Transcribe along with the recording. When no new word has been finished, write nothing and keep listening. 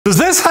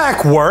This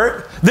hack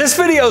worked. This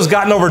video's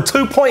gotten over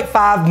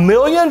 2.5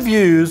 million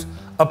views,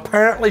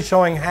 apparently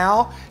showing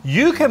how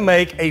you can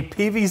make a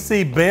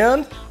PVC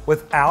bend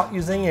without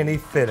using any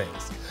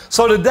fittings.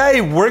 So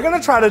today we're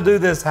gonna try to do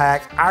this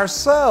hack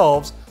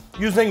ourselves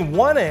using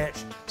 1-inch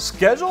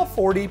Schedule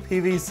 40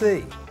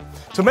 PVC.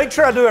 To make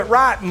sure I do it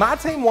right, my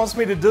team wants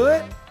me to do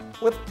it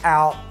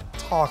without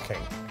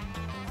talking.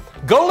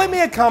 Go leave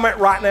me a comment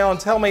right now and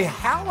tell me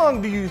how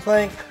long do you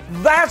think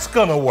that's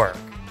gonna work?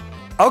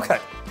 Okay,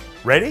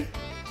 ready?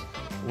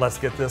 Let's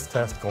get this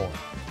test going.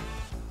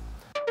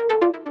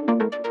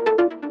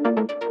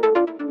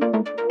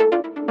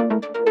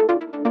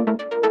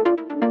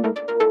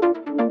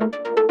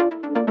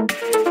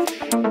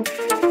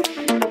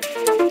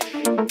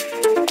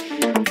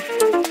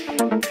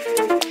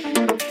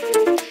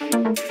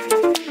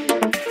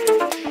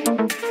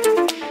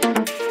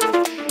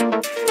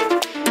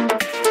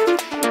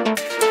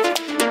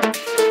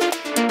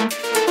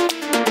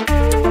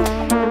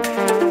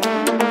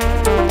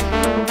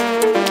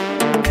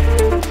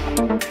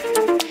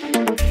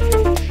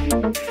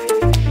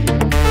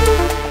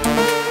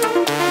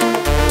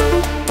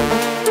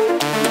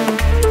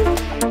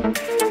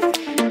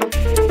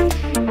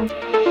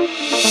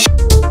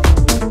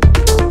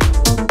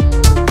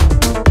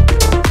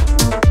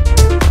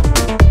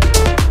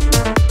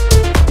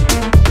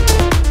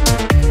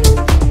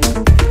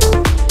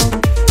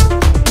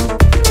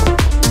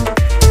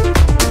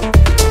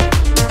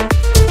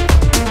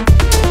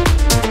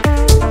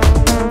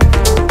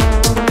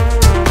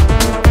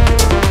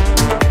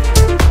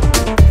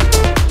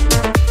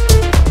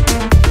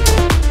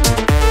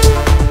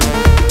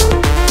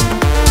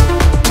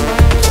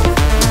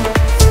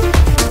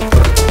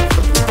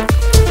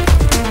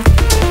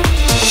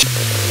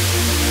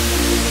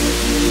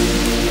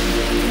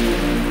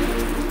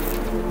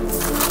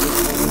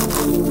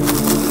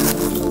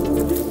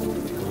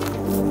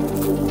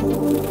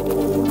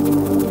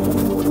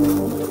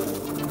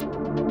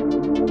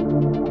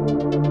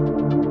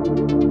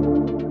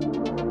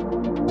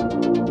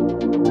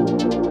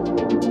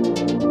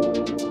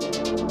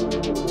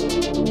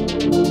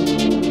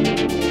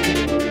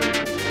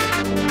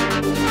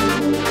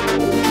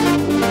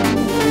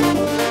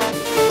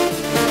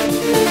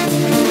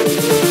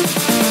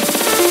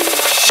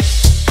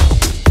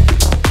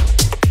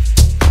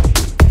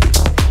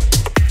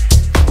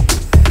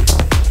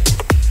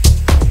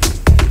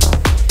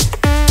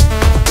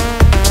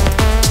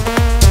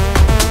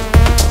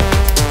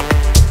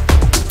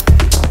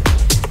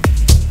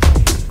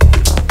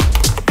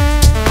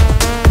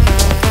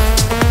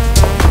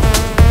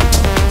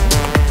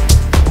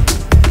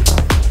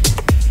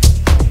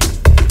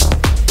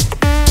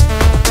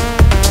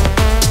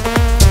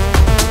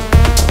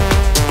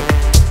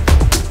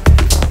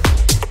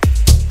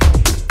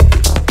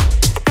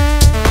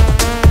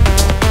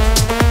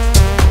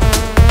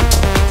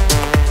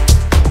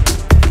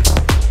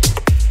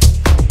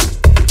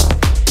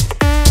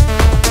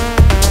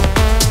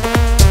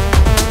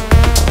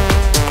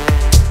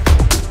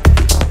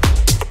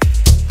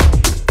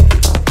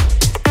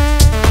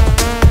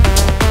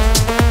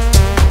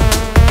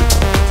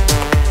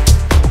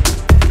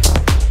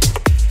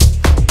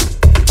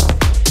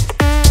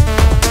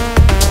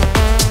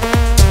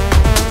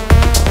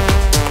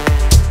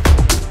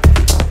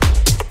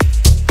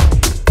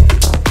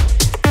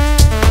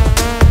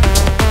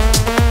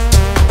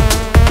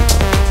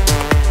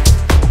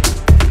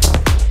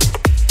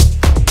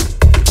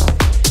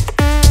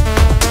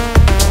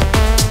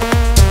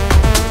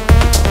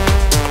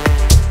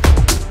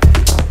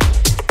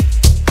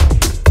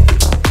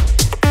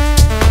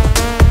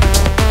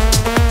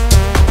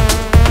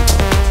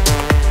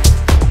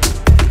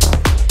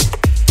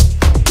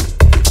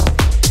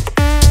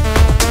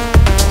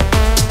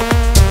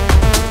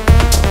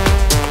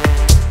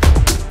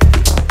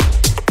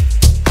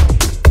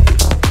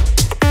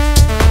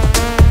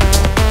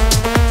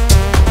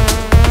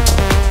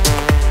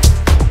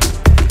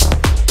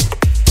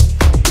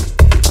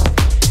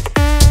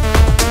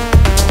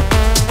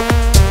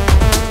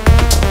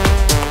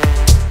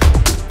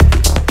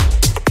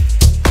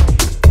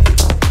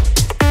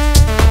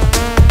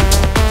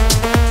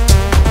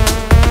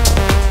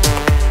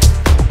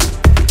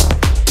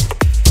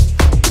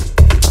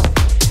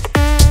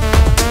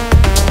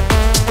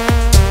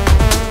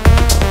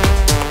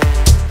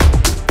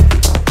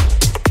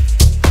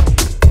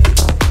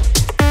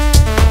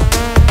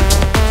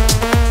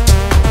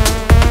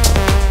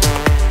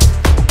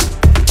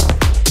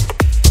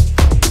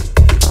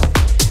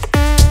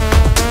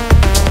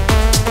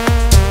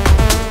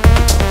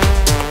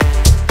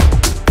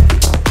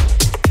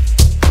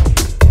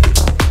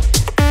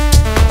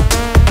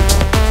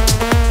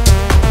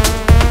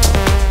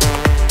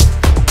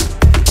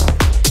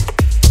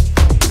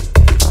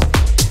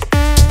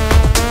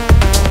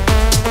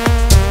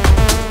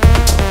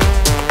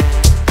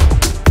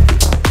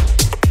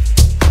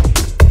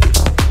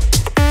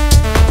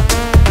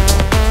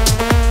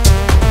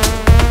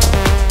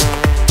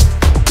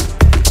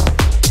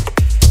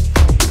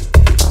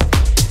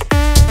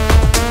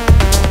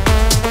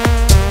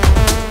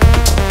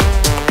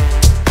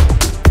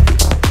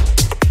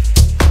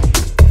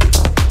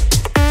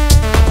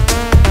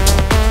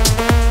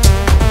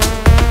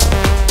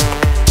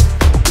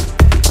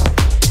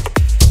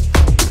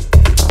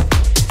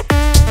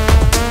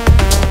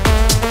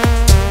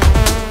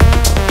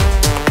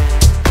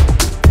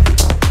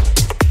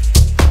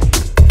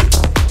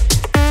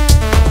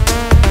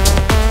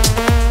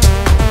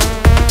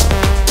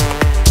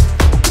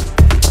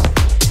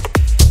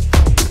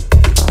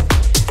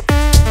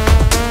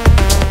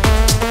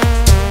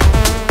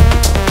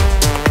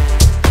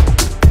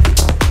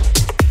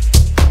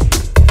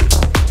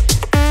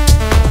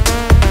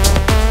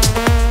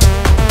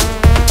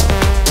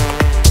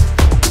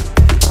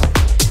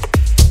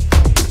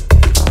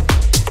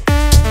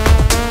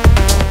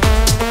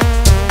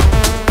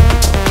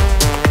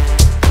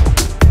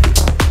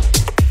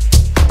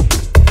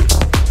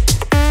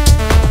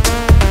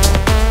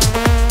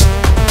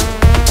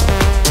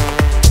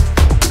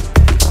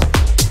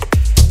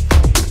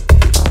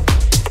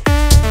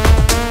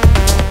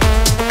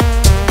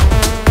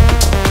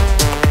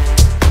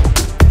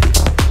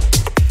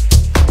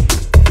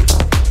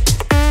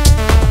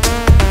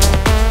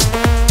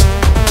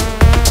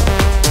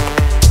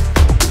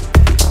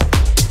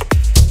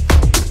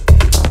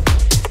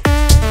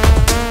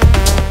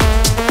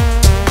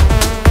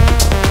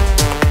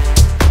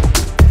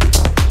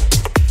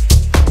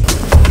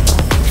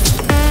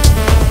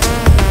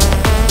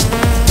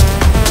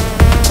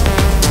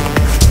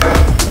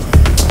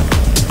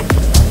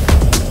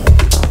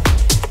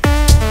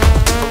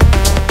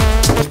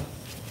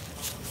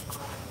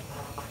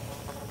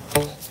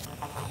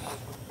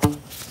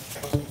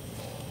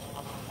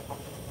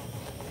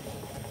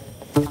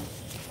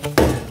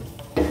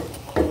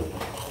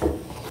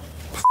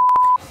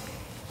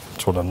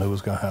 knew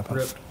was gonna happen.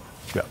 Ripped.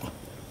 Yep.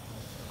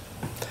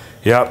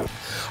 Yep.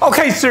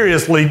 Okay,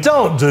 seriously,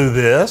 don't do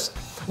this.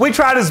 We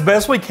tried as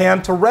best we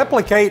can to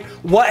replicate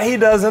what he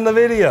does in the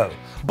video,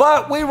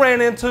 but we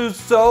ran into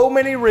so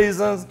many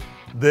reasons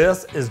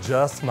this is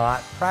just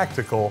not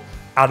practical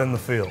out in the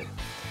field.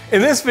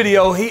 In this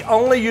video, he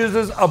only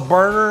uses a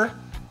burner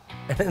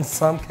and in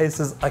some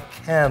cases a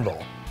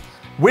candle.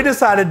 We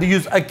decided to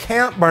use a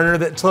camp burner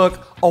that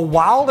took a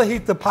while to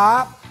heat the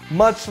pipe,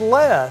 much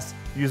less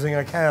using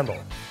a candle.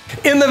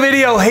 In the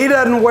video, he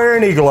doesn't wear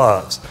any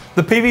gloves.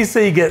 The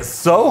PVC gets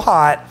so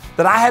hot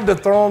that I had to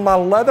throw on my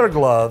leather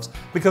gloves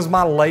because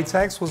my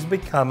latex was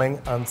becoming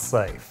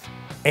unsafe.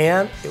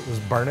 And it was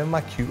burning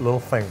my cute little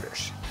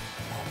fingers.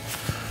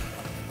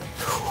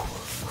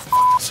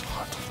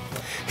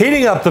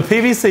 Heating up the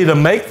PVC to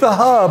make the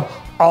hub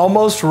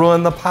almost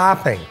ruined the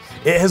piping.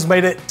 It has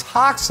made it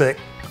toxic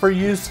for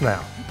use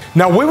now.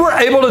 Now we were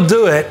able to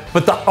do it,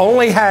 but the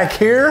only hack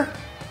here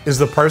is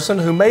the person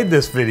who made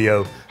this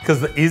video, because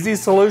the easy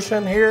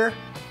solution here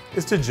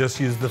is to just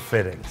use the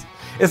fittings.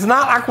 It's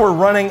not like we're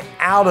running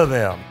out of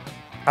them.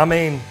 I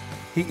mean,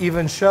 he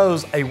even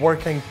shows a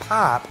working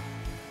pipe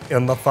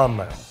in the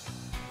thumbnail.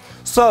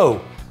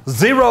 So,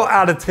 0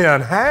 out of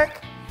 10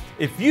 hack.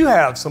 If you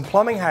have some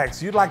plumbing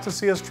hacks you'd like to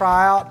see us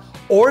try out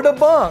or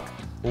debunk,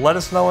 let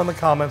us know in the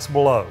comments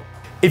below.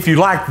 If you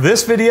like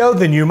this video,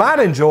 then you might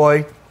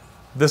enjoy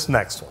this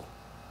next one.